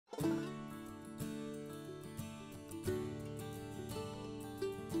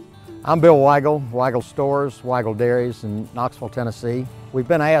I'm Bill Weigel, Weigel Stores, Weigel Dairies in Knoxville, Tennessee. We've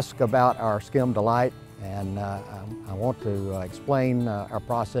been asked about our Skim DLite, and I want to explain our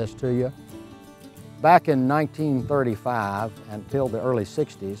process to you. Back in 1935 until the early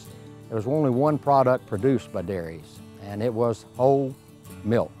 60s, there was only one product produced by dairies, and it was whole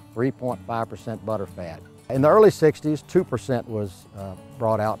milk, 3.5% butterfat. In the early 60s, 2% was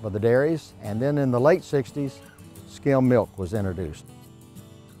brought out by the dairies, and then in the late 60s, skim milk was introduced.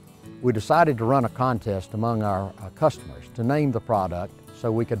 We decided to run a contest among our customers to name the product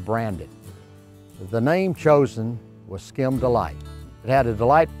so we could brand it. The name chosen was Skim DLite. It had a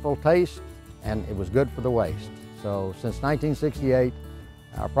delightful taste and it was good for the waste. So since 1968,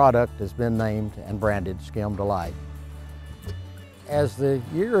 our product has been named and branded Skim DLite. As the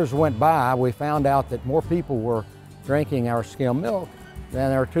years went by, we found out that more people were drinking our skim milk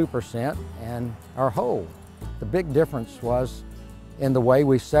than our 2% and our whole. The big difference was in the way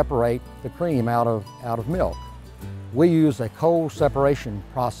we separate the cream out of milk. We use a cold separation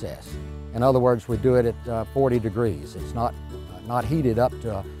process. In other words, we do it at 40 degrees. It's not heated up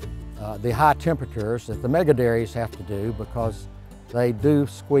to the high temperatures that the mega dairies have to do, because they do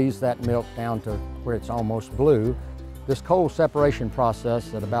squeeze that milk down to where it's almost blue. This cold separation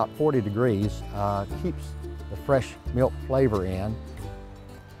process at about 40 degrees keeps the fresh milk flavor in.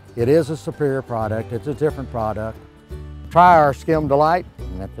 It is a superior product. It's a different product. Try our Skim DLite,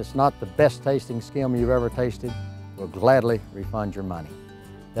 and if it's not the best tasting skim you've ever tasted, we'll gladly refund your money.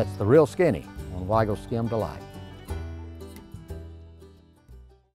 That's the real skinny on Weigel Skim DLite.